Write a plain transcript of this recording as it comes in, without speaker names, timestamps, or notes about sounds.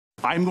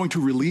I'm going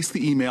to release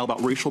the email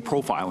about racial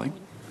profiling.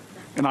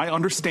 And I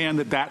understand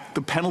that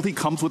the penalty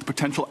comes with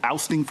potential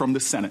ousting from the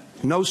Senate.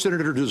 No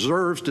senator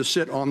deserves to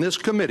sit on this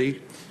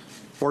committee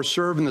or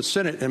serve in the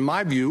Senate, in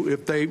my view,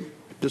 if they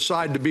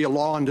decide to be a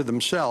law unto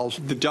themselves.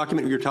 The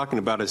document you're talking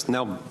about has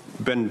now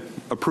been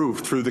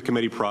approved through the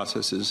committee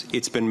processes.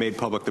 It's been made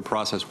public. The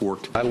process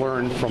worked. I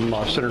learned from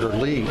Senator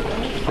Lee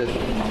that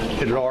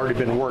it had already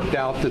been worked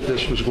out that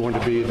this was going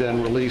to be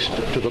then released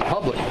to the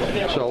public.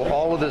 So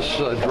all of this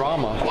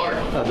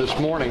drama this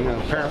morning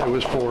apparently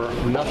was for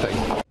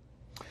nothing.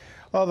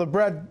 Well, the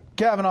Bret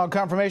Kavanaugh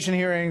confirmation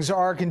hearings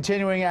are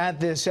continuing at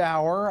this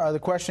hour. The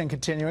questioning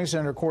continuing.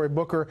 Senator Cory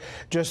Booker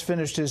just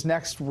finished his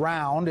next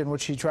round in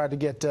which he tried to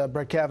get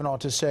Bret Kavanaugh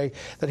to say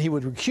that he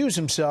would recuse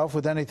himself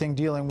with anything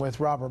dealing with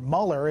Robert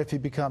Mueller if he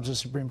becomes a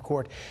Supreme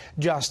Court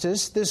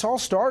justice. This all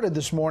started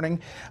this morning,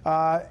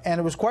 and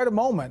it was quite a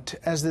moment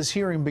as this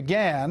hearing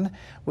began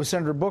with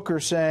Senator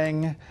Booker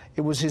saying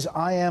it was his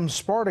I am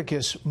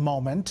Spartacus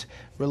moment,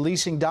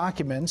 releasing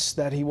documents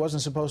that he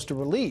wasn't supposed to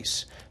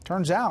release.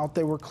 Turns out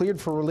they were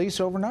cleared for release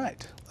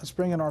overnight. Let's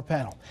bring in our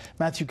panel.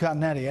 Matthew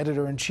Hannity,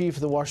 editor-in-chief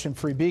of the Washington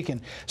Free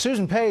Beacon.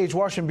 Susan Page,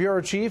 Washington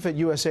bureau chief at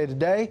USA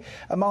Today.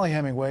 Molly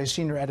Hemingway,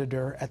 senior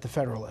editor at The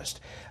Federalist.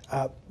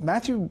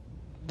 Matthew,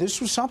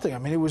 this was something. I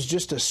mean, it was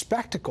just a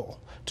spectacle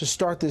to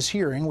start this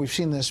hearing. We've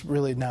seen this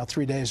really now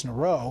 3 days in a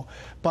row,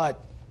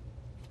 but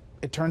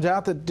it turns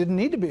out that it didn't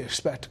need to be a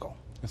spectacle.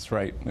 That's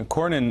right.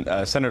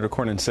 Senator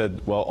Cornyn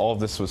said, well, all of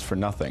this was for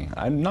nothing.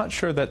 I'm not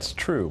sure that's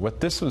true. What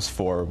this was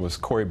for was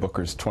Cory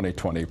Booker's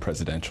 2020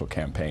 presidential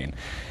campaign.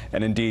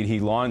 And indeed, he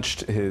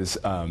launched his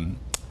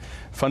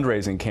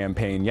fundraising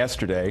campaign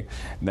yesterday,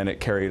 and then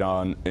it carried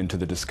on into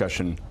the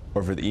discussion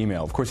over the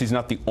email. Of course, he's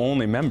not the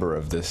only member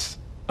of this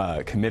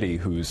committee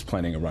who's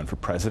planning a run for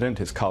president.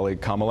 His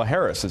colleague Kamala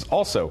Harris is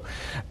also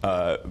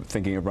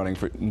thinking of running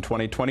in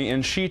 2020,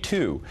 and she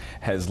too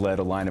has led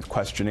a line of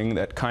questioning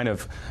that kind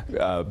of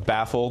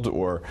baffled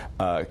or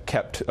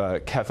kept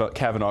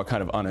Kavanaugh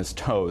kind of on his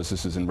toes.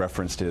 This is in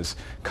reference to his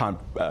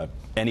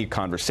any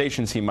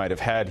conversations he might have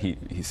had.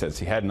 He says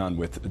he had none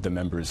with the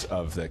members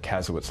of the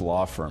Kasowitz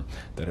law firm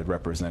that had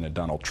represented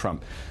Donald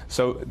Trump.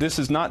 So this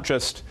is not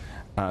just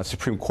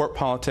Supreme Court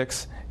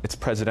politics, it's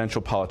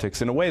presidential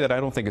politics in a way that I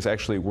don't think is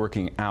actually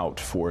working out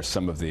for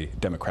some of the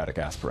Democratic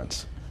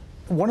aspirants.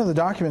 One of the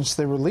documents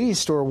they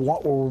released, or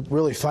what we're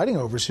really fighting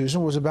over,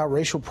 Susan, was about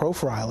racial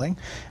profiling.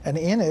 And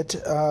in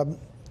it,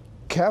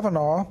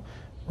 Kavanaugh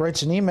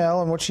writes an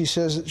email in which he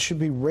says it should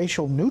be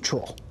racial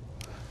neutral.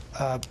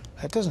 That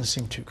doesn't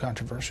seem too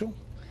controversial.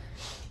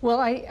 Well,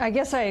 I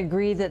guess I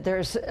agree that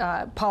there's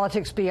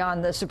politics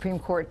beyond the Supreme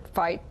Court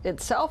fight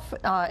itself,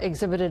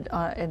 exhibited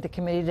at the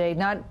committee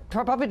today.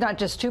 Probably not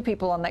just two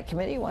people on that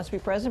committee who wants to be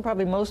president.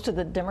 Probably most of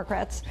the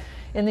Democrats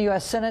in the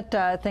U.S. Senate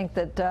think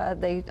that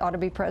they ought to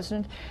be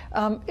president.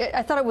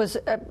 I thought it was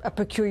a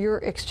peculiar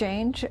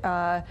exchange,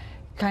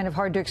 kind of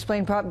hard to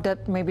explain. Probably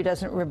that maybe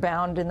doesn't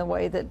rebound in the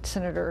way that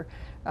Senator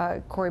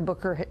Cory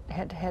Booker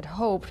had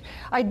hoped.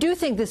 I do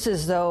think this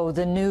is, though,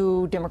 the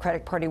new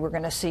Democratic Party we're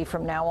going to see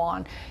from now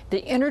on.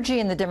 The energy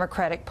in the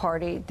Democratic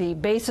Party, the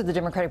base of the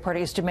Democratic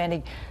Party, is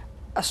demanding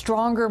a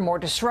stronger, more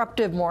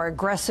disruptive, more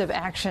aggressive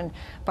action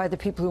by the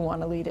people who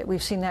want to lead it.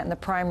 We've seen that in the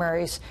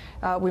primaries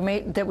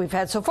that we've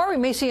had so far. We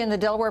may see in the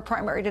Delaware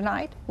primary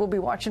tonight. We'll be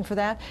watching for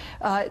that.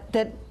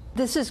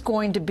 This is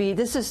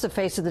the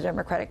face of the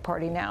Democratic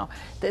Party now.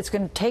 It's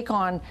going to take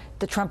on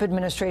the Trump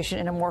administration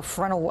in a more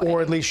frontal way. Or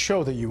at least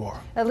show that you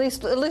are. At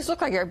least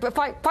look like you are. But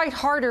fight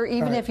harder,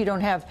 even if you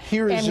don't have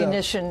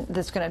ammunition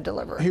that's going to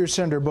deliver. Here's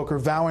Senator Booker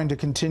vowing to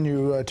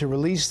continue to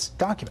release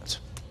documents.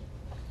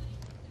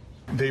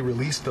 They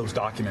released those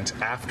documents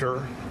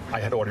after I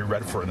had already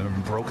read for them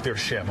and broke their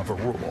sham of a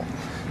rule.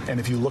 And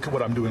if you look at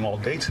what I'm doing all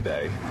day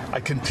today, I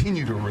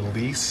continue to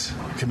release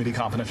committee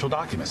confidential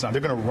documents. Now,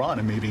 they're going to run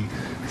and maybe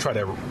try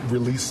to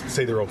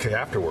say they're okay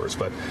afterwards,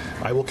 but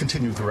I will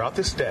continue throughout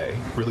this day,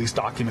 release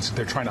documents that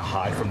they're trying to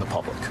hide from the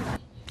public.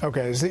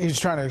 Okay, so he's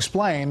trying to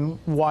explain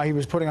why he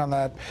was putting on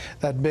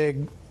that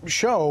big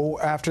show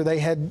after they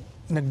had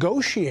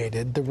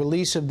negotiated the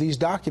release of these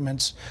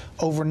documents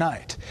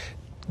overnight.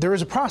 There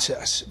is a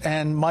process,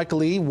 and Mike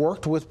Lee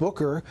worked with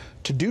Booker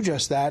to do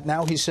just that.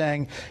 Now he's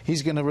saying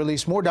he's going to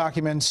release more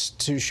documents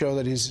to show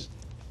that he's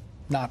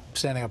not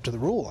standing up to the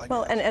rule.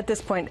 Well, and at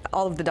this point,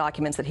 all of the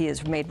documents that he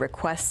has made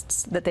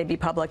requests that they be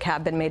public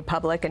have been made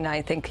public, and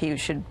I think he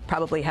should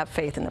probably have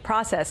faith in the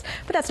process.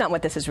 But that's not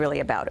what this is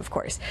really about, of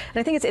course. And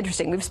I think it's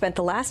interesting. We've spent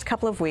the last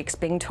couple of weeks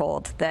being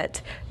told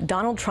that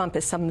Donald Trump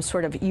is some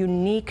sort of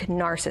unique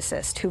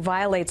narcissist who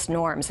violates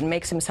norms and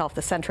makes himself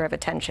the center of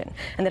attention,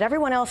 and that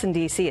everyone else in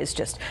D.C. is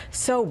just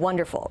so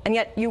wonderful. And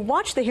yet you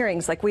watch the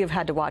hearings like we have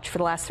had to watch for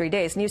the last 3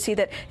 days, and you see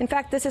that, in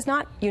fact, this is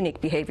not unique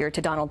behavior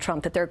to Donald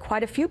Trump, that there are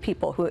quite a few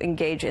people who engage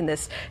engage in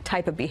this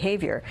type of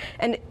behavior.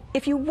 And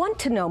if you want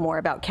to know more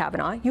about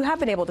Kavanaugh, you have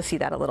been able to see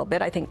that a little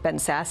bit. I think Ben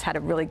Sasse had a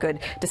really good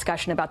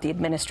discussion about the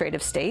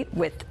administrative state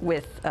with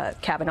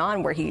Kavanaugh,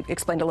 and where he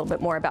explained a little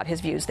bit more about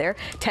his views there.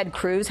 Ted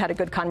Cruz had a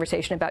good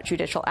conversation about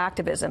judicial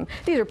activism.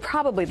 These are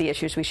probably the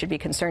issues we should be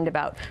concerned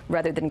about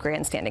rather than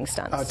grandstanding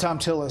stunts. Tom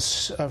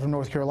Tillis from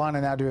North Carolina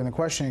now doing the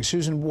questioning.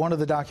 Susan, one of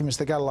the documents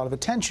that got a lot of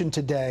attention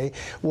today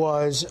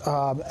was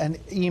an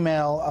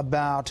email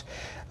about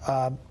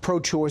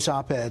pro-choice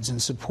op-eds in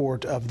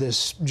support of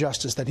this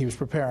justice that he was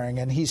preparing.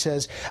 And he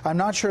says, I'm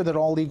not sure that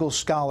all legal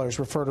scholars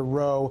refer to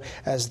Roe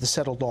as the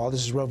settled law,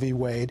 this is Roe v.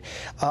 Wade,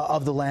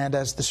 of the land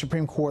as the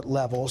Supreme Court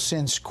level,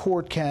 since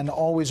court can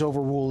always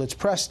overrule its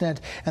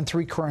precedent, and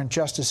 3 current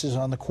justices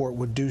on the court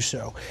would do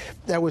so.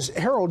 That was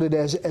heralded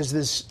as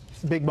this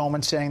big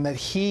moment, saying that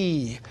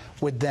he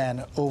would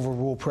then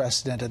overrule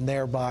precedent, and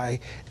thereby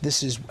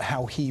this is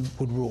how he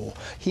would rule.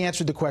 He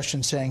answered the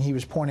question saying he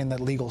was pointing that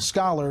legal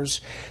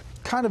scholars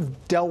kind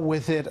of dealt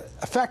with it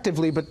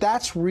effectively, but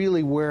that's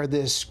really where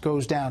this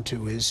goes down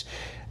to, is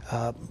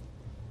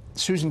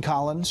Susan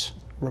Collins,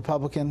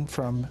 Republican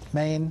from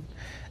Maine,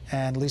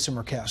 and Lisa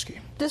Murkowski.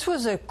 This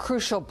was a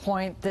crucial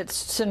point that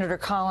Senator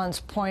Collins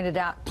pointed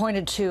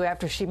to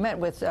after she met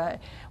with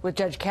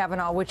Judge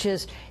Kavanaugh, which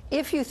is,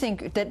 if you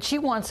think that she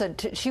wants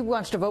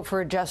to vote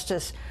for a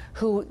justice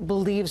who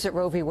believes that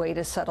Roe v. Wade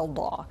is settled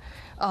law.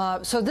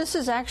 So this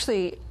is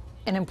actually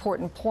an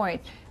important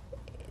point.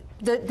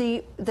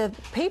 The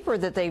paper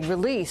that they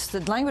released, the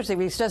language they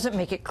released, doesn't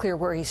make it clear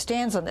where he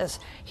stands on this,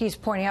 he's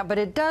pointing out, but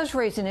it does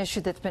raise an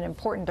issue that's been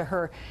important to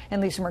her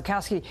and Lisa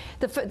Murkowski.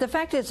 The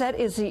fact is that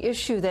is the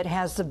issue that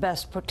has the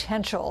best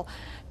potential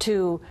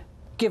to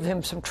give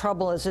him some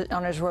trouble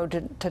on his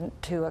road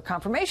to a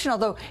confirmation,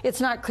 although it's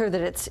not clear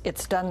that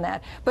it's done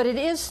that. But it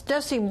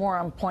does seem more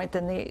on point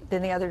than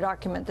the other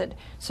document that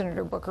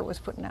Senator Booker was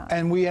putting out.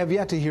 And we have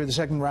yet to hear the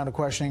second round of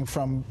questioning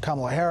from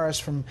Kamala Harris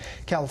from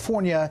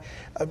California.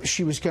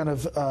 She was kind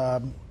of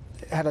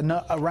had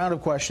a round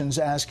of questions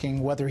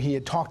asking whether he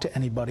had talked to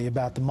anybody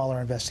about the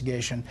Mueller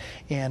investigation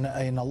in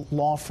a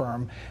law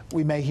firm.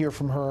 We may hear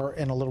from her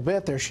in a little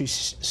bit. There she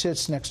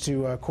sits next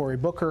to Cory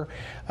Booker,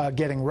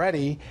 getting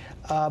ready.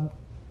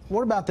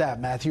 What about that,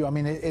 Matthew? I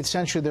mean,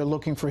 essentially they're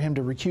looking for him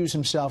to recuse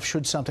himself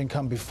should something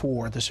come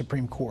before the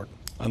Supreme Court.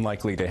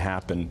 Unlikely to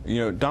happen. You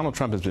know, Donald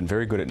Trump has been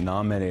very good at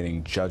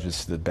nominating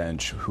judges to the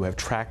bench who have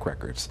track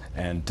records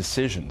and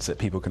decisions that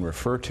people can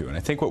refer to. And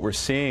I think what we're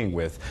seeing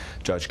with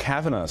Judge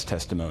Kavanaugh's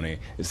testimony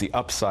is the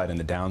upside and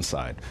the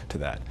downside to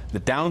that. The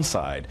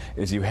downside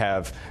is you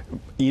have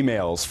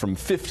emails from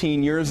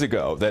 15 years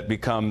ago that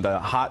become the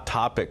hot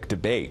topic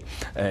debate,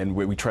 and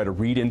we try to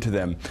read into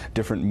them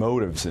different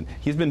motives. And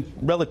he's been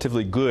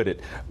relatively good at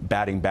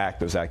batting back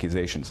those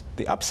accusations.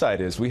 The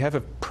upside is we have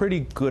a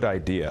pretty good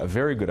idea, a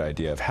very good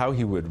idea, of how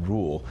he would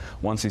rule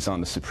once he's on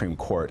the Supreme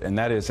Court, and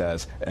that is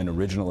as an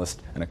originalist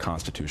and a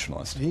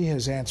constitutionalist. He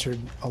has answered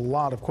a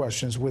lot of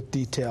questions with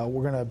detail.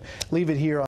 We're going to leave it here.